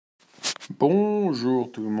Bonjour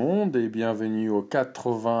tout le monde et bienvenue au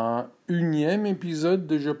 81e épisode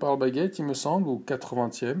de Je parle baguette, il me semble, ou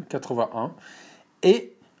 80e, 81.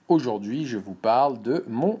 Et aujourd'hui, je vous parle de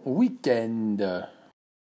mon week-end.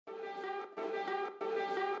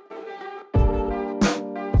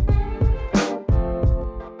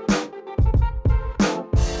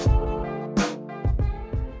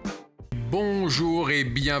 Bonjour et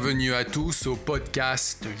bienvenue à tous au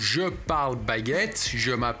podcast Je parle baguette.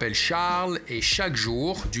 Je m'appelle Charles et chaque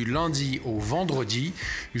jour, du lundi au vendredi,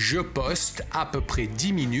 je poste à peu près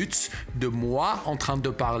 10 minutes de moi en train de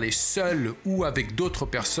parler seul ou avec d'autres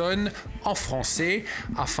personnes en français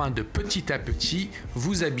afin de petit à petit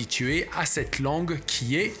vous habituer à cette langue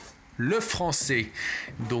qui est le français.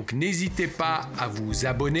 Donc n'hésitez pas à vous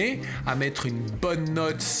abonner, à mettre une bonne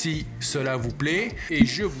note si cela vous plaît et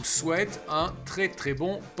je vous souhaite un très très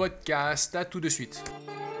bon podcast. À tout de suite.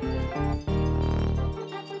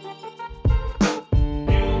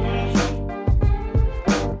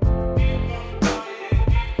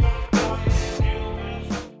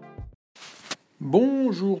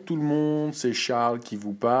 Bonjour tout le monde, c'est Charles qui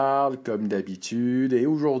vous parle comme d'habitude et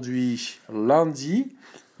aujourd'hui lundi,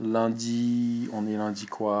 on est lundi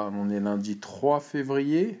quoi? On est lundi 3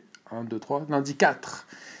 février, 1, 2, 3, lundi 4.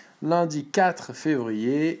 Lundi 4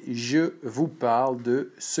 février, je vous parle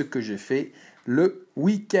de ce que j'ai fait le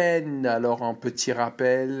week-end. Alors un petit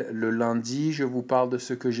rappel, le lundi, je vous parle de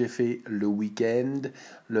ce que j'ai fait le week-end.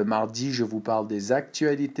 Le mardi, je vous parle des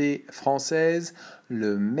actualités françaises.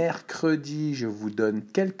 Le mercredi, je vous donne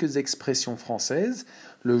quelques expressions françaises.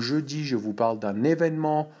 Le jeudi, je vous parle d'un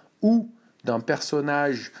événement ou d'un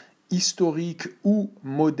personnage historique ou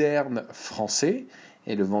moderne français.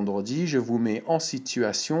 Et le vendredi, je vous mets en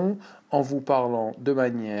situation en vous parlant de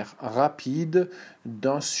manière rapide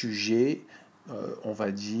d'un sujet, on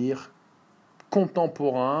va dire,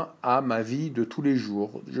 contemporain à ma vie de tous les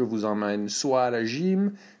jours. Je vous emmène soit à la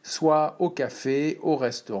gym, soit au café, au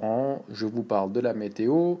restaurant. Je vous parle de la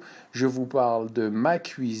météo, je vous parle de ma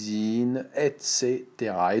cuisine, etc.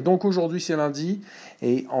 Et donc aujourd'hui c'est lundi,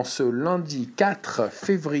 et en ce lundi 4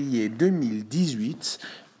 février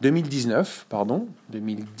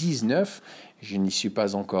 2019, je n'y suis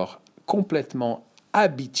pas encore complètement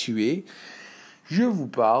habitué. Je vous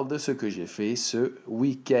parle de ce que j'ai fait ce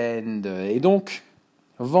week-end. Et donc,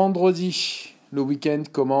 vendredi, le week-end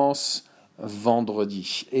commence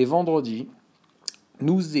vendredi. Et vendredi,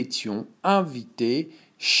 nous étions invités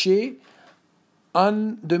chez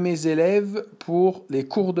un de mes élèves pour les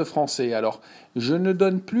cours de français. Alors, je ne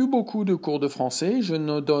donne plus beaucoup de cours de français. Je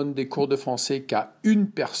ne donne des cours de français qu'à une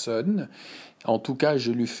personne. En tout cas,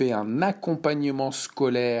 je lui fais un accompagnement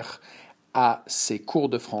scolaire à ses cours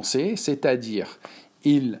de français, c'est-à-dire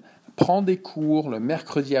il prend des cours le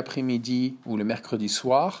mercredi après-midi ou le mercredi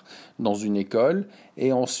soir dans une école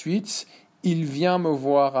et ensuite il vient me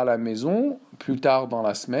voir à la maison plus tard dans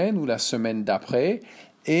la semaine ou la semaine d'après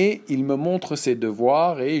et il me montre ses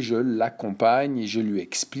devoirs et je l'accompagne et je lui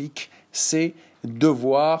explique ses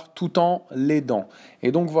devoirs tout en l'aidant.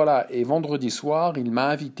 Et donc voilà, et vendredi soir, il m'a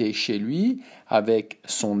invité chez lui avec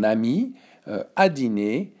son ami à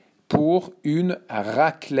dîner pour une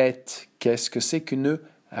raclette. Qu'est-ce que c'est qu'une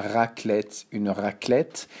raclette? Une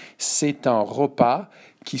raclette, c'est un repas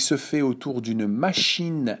qui se fait autour d'une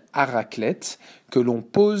machine à raclette que l'on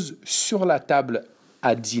pose sur la table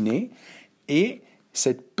à dîner et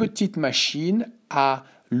cette petite machine a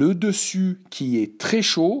le dessus qui est très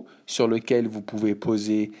chaud sur lequel vous pouvez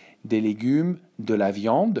poser des légumes, de la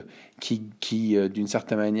viande qui d'une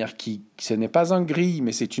certaine manière, ce n'est pas un grill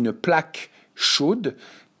mais c'est une plaque chaude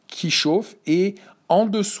qui chauffe et en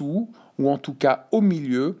dessous, ou en tout cas au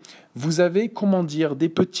milieu, vous avez, des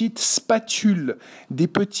petites spatules, des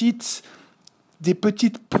petites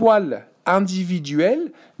poêles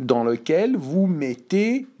individuelles dans lesquelles vous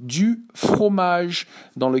mettez du fromage,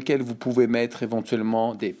 dans lequel vous pouvez mettre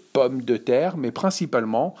éventuellement des pommes de terre, mais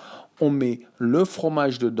principalement, on met le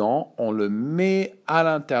fromage dedans, on le met à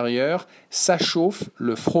l'intérieur, ça chauffe,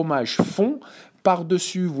 le fromage fond.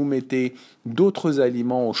 Par-dessus, vous mettez d'autres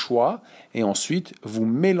aliments au choix et ensuite, vous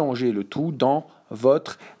mélangez le tout dans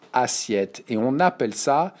votre assiette. Et on appelle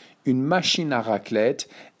ça une machine à raclette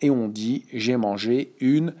et on dit « j'ai mangé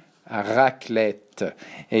une raclette ».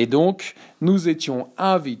 Et donc, nous étions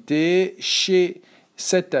invités chez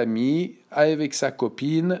cet ami avec sa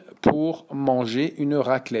copine pour manger une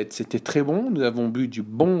raclette. C'était très bon, nous avons bu du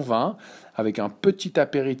bon vin avec un petit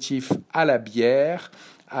apéritif à la bière,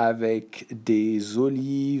 avec des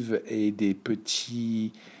olives et des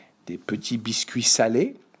petits biscuits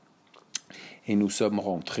salés. Et nous sommes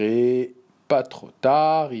rentrés pas trop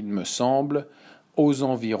tard, il me semble, aux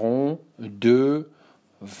environs de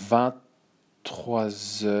 23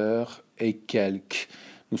 heures et quelques.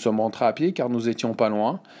 Nous sommes rentrés à pied car nous étions pas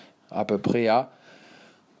loin, à peu près à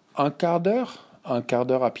un quart d'heure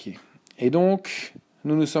à pied. Et donc,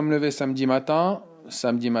 nous nous sommes levés samedi matin.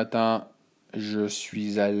 Samedi matin, je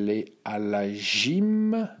suis allé à la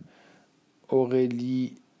gym.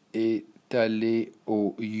 Aurélie est allée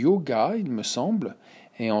au yoga, il me semble.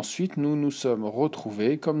 Et ensuite, nous nous sommes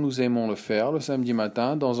retrouvés, comme nous aimons le faire, le samedi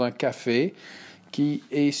matin, dans un café qui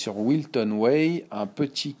est sur Wilton Way, un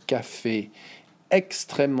petit café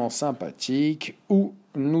extrêmement sympathique où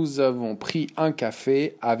nous avons pris un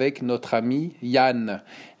café avec notre ami Yann.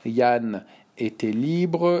 Yann était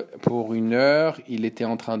libre pour 1 heure, il était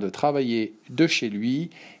en train de travailler de chez lui,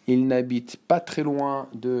 il n'habite pas très loin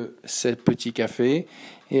de ce petit café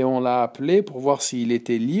et on l'a appelé pour voir s'il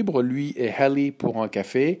était libre, lui et Helly, pour un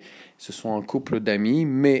café. Ce sont un couple d'amis,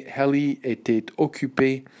 mais Helly était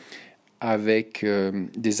occupée avec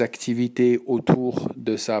des activités autour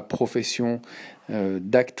de sa profession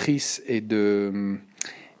d'actrice et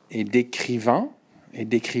d'écrivain et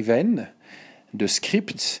d'écrivaine de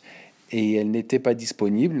script, et elle n'était pas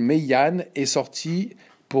disponible, mais Yann est sorti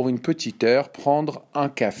pour une petite heure prendre un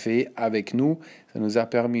café avec nous. Ça nous a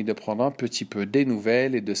permis de prendre un petit peu des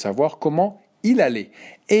nouvelles et de savoir comment il allait.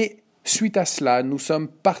 Et suite à cela, nous sommes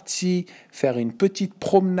partis faire une petite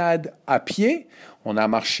promenade à pied. On a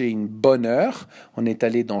marché une bonne heure. On est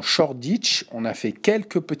allé dans Shoreditch. On a fait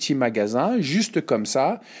quelques petits magasins, juste comme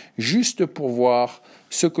ça, juste pour voir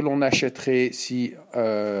ce que l'on achèterait si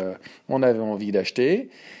on avait envie d'acheter.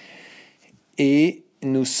 Et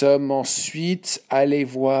nous sommes ensuite allés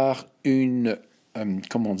voir une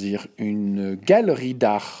galerie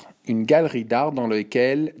d'art. Une galerie d'art dans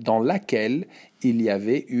laquelle il y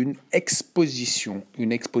avait une exposition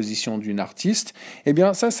d'une artiste. Eh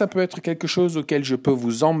bien, ça peut être quelque chose auquel je peux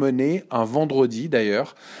vous emmener un vendredi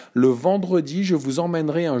d'ailleurs. Le vendredi, je vous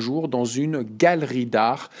emmènerai un jour dans une galerie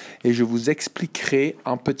d'art et je vous expliquerai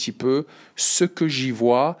un petit peu ce que j'y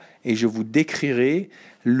vois et je vous décrirai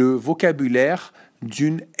le vocabulaire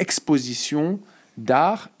d'une exposition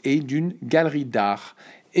d'art et d'une galerie d'art.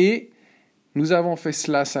 Et nous avons fait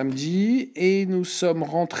cela samedi et nous sommes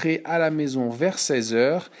rentrés à la maison vers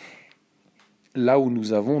 16h, là où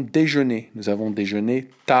nous avons déjeuné. Nous avons déjeuné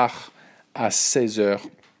tard, à 16h.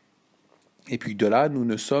 Et puis de là, nous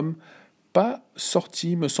ne sommes pas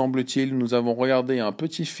sortis, me semble-t-il. Nous avons regardé un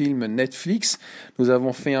petit film Netflix. Nous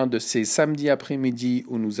avons fait un de ces samedis après-midi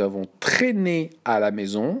où nous avons traîné à la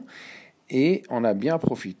maison. Et on a bien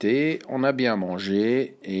profité, on a bien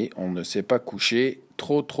mangé et on ne s'est pas couché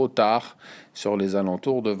trop tard, sur les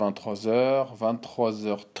alentours de 23h,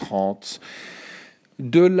 23h30.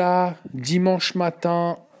 De là, dimanche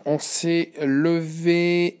matin, on s'est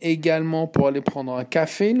levé également pour aller prendre un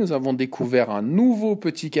café. Nous avons découvert un nouveau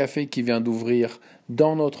petit café qui vient d'ouvrir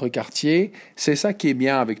dans notre quartier. C'est ça qui est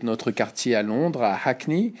bien avec notre quartier à Londres, à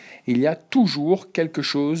Hackney. Il y a toujours quelque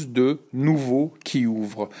chose de nouveau qui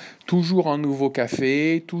ouvre. Toujours un nouveau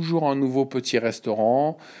café, toujours un nouveau petit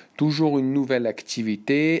restaurant, toujours une nouvelle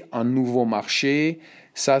activité, un nouveau marché.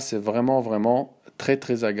 Ça, c'est vraiment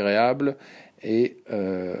très agréable. Et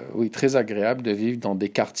oui, très agréable de vivre dans des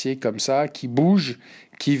quartiers comme ça, qui bougent,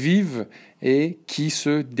 qui vivent et qui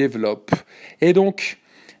se développent. Et donc,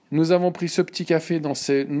 nous avons pris ce petit café dans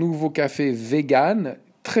ce nouveau café vegan,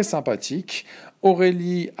 très sympathique.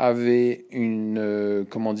 Aurélie avait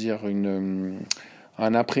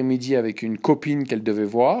un après-midi avec une copine qu'elle devait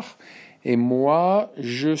voir. Et moi,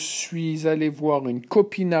 je suis allé voir une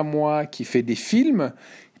copine à moi qui fait des films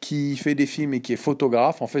et qui est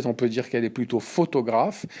photographe. En fait, on peut dire qu'elle est plutôt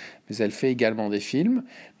photographe, mais elle fait également des films.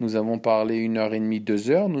 Nous avons parlé 1h30,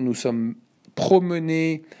 2 heures. Nous nous sommes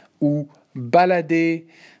promenés ou baladés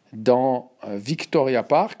dans Victoria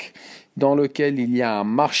Park, dans lequel il y a un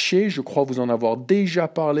marché. Je crois vous en avoir déjà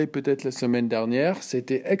parlé peut-être la semaine dernière.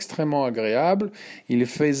 C'était extrêmement agréable. Il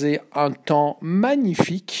faisait un temps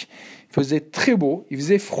magnifique. Il faisait très beau. Il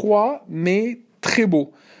faisait froid, mais très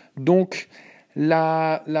beau. Donc,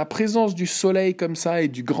 la présence du soleil comme ça et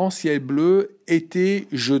du grand ciel bleu était,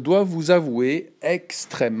 je dois vous avouer,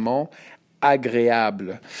 extrêmement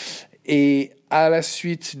agréable. Et à la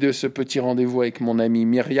suite de ce petit rendez-vous avec mon amie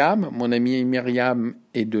Myriam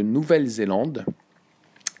est de Nouvelle-Zélande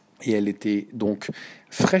et elle était donc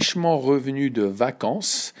fraîchement revenue de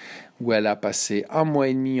vacances où elle a passé 1 mois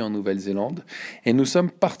et demi en Nouvelle-Zélande et nous sommes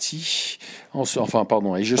partis,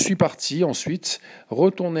 et je suis parti ensuite,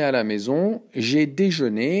 retourner à la maison, j'ai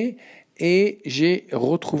déjeuné et j'ai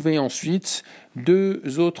retrouvé ensuite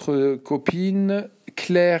 2 autres copines,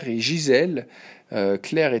 Claire et Gisèle,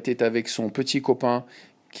 Claire était avec son petit copain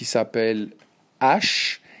qui s'appelle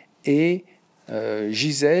H et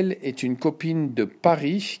Gisèle est une copine de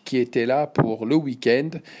Paris qui était là pour le week-end,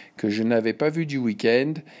 que je n'avais pas vu du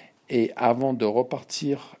week-end. Et avant de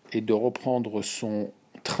repartir et de reprendre son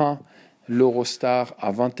train, l'Eurostar,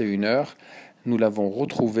 à 21h, nous l'avons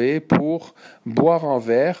retrouvée pour boire un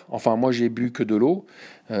verre. Enfin, moi, j'ai bu que de l'eau.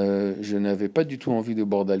 Je n'avais pas du tout envie de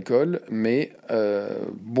boire d'alcool, mais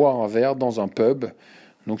boire un verre dans un pub.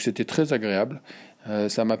 Donc, c'était très agréable.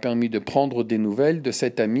 Ça m'a permis de prendre des nouvelles de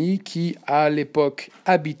cette amie qui, à l'époque,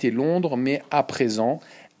 habitait Londres, mais à présent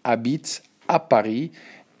habite à Paris,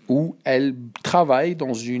 où elle travaille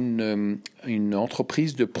dans une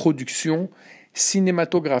entreprise de production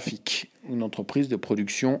cinématographique, une entreprise de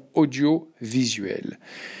production audiovisuelle.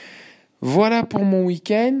 Voilà pour mon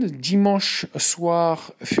week-end. Dimanche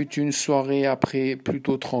soir fut une soirée après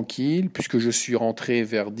plutôt tranquille, puisque je suis rentré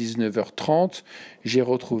vers 19h30. J'ai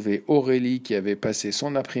retrouvé Aurélie qui avait passé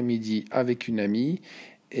son après-midi avec une amie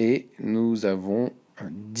et nous avons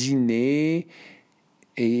dîné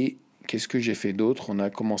et qu'est-ce que j'ai fait d'autre? On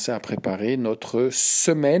a commencé à préparer notre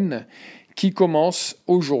semaine qui commence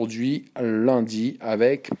aujourd'hui, lundi,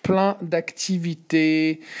 avec plein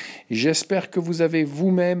d'activités. J'espère que vous avez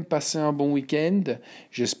vous-même passé un bon week-end.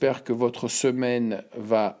 J'espère que votre semaine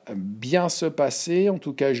va bien se passer. En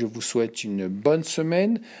tout cas, je vous souhaite une bonne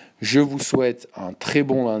semaine. Je vous souhaite un très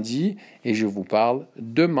bon lundi et je vous parle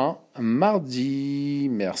demain, mardi.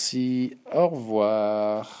 Merci, au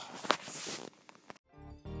revoir.